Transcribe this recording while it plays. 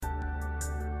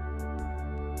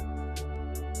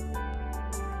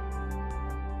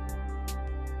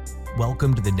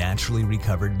Welcome to the Naturally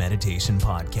Recovered Meditation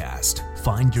Podcast.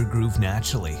 Find your groove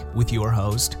naturally with your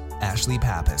host, Ashley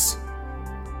Pappas.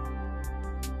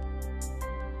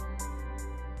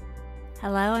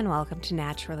 Hello and welcome to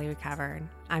Naturally Recovered.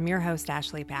 I'm your host,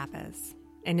 Ashley Pappas.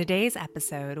 In today's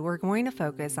episode, we're going to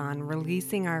focus on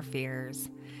releasing our fears.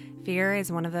 Fear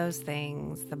is one of those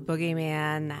things, the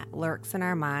boogeyman that lurks in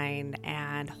our mind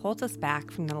and holds us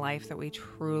back from the life that we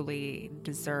truly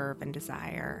deserve and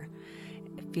desire.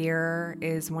 Fear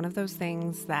is one of those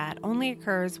things that only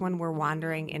occurs when we're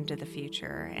wandering into the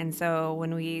future. And so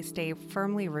when we stay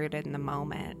firmly rooted in the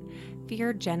moment,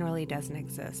 fear generally doesn't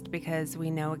exist because we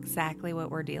know exactly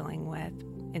what we're dealing with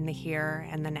in the here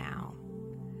and the now.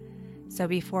 So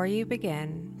before you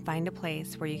begin, find a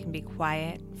place where you can be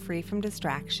quiet, free from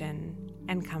distraction,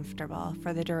 and comfortable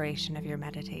for the duration of your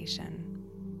meditation.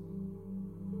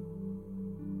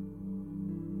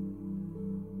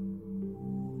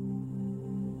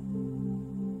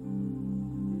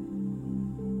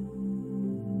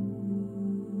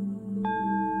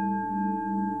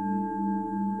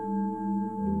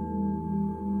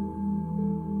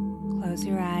 Close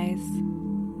your eyes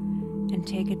and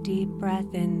take a deep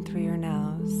breath in through your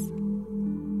nose,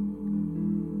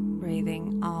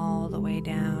 breathing all the way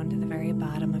down to the very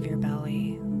bottom of your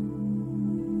belly.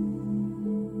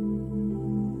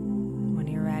 When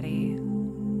you're ready,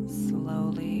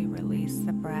 slowly release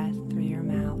the breath through your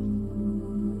mouth,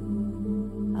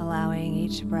 allowing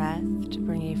each breath to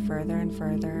bring you further and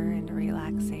further into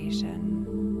relaxation.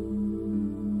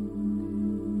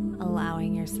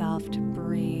 Allowing yourself to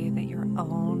breathe at your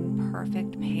own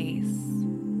perfect pace,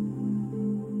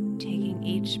 taking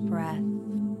each breath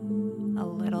a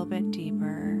little bit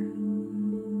deeper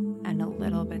and a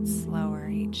little bit slower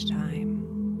each time.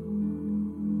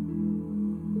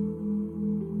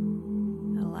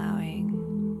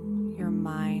 Allowing your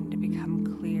mind to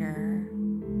become clear.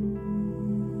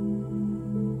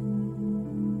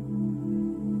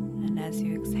 And as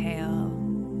you exhale,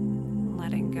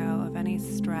 letting go of any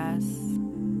stress,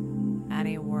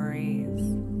 any worries,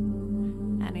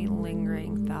 any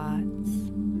lingering thoughts,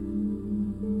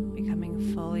 becoming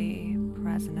fully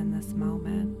present in this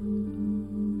moment,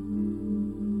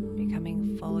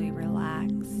 becoming fully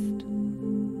relaxed,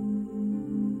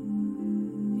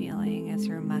 feeling as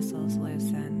your muscles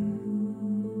loosen.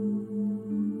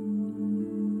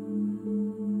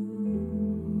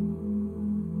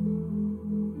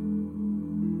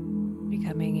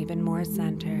 Becoming even more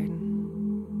centered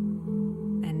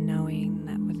and knowing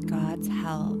that with God's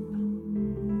help,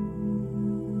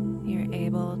 you're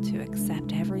able to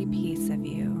accept every piece of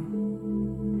you.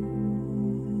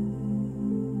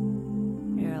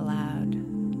 You're allowed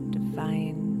to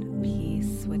find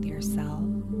peace with yourself.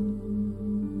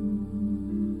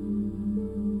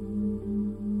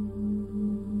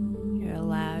 You're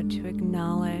allowed to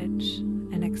acknowledge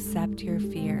and accept your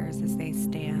fears as they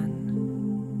stand.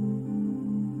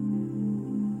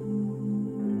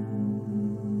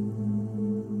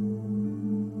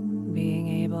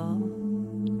 Being able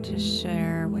to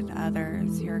share with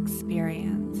others your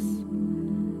experience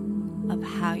of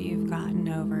how you've gotten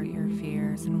over your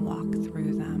fears and walk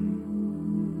through them.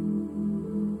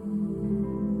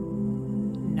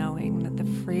 Knowing that the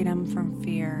freedom from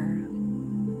fear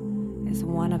is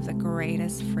one of the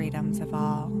greatest freedoms of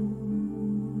all.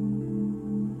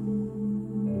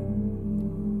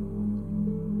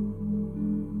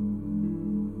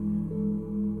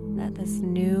 That this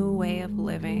new way of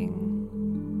living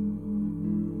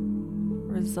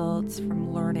results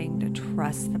from learning to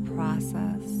trust the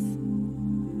process,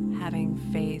 having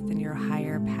faith in your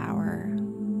higher power,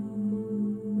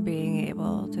 being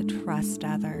able to trust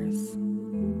others.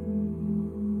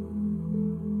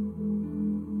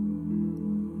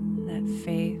 That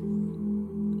faith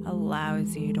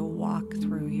allows you to walk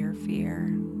through your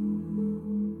fear.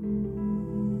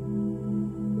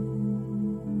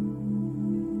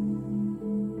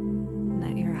 And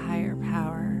that your higher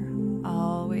power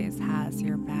always has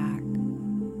your back.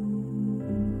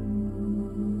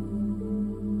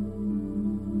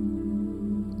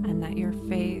 And that your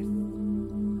faith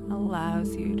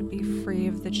allows you to be free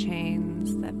of the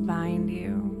chains that bind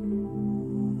you.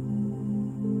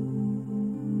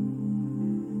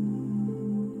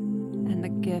 And the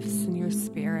gifts in your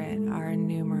spirit are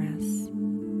numerous.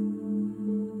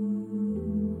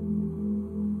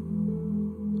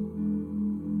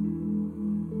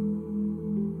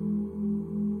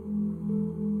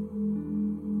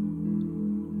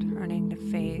 Turning to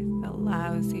faith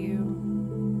allows you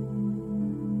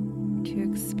to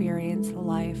experience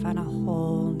life on a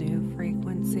whole new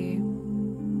frequency.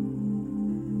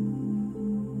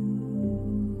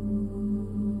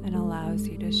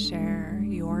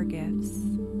 your gifts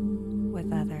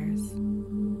with others.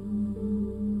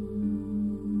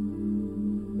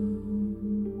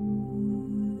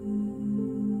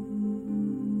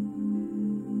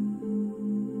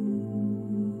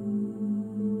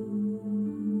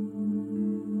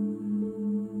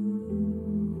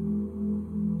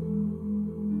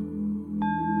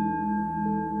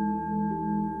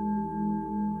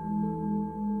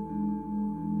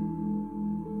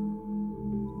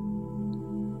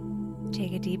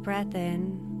 Take a deep breath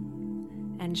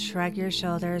in and shrug your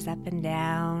shoulders up and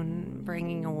down,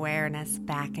 bringing awareness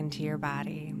back into your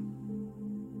body.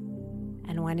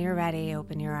 And when you're ready,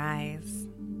 open your eyes.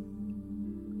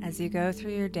 As you go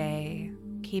through your day,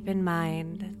 keep in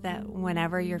mind that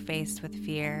whenever you're faced with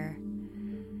fear,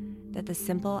 that the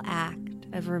simple act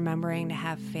of remembering to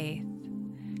have faith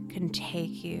can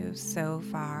take you so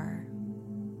far.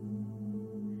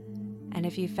 And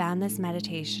if you found this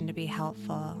meditation to be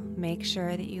helpful, make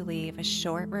sure that you leave a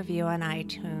short review on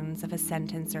iTunes of a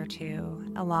sentence or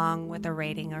two, along with a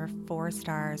rating of 4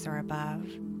 stars or above.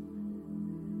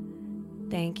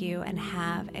 Thank you and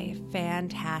have a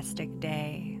fantastic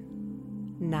day.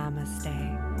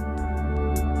 Namaste.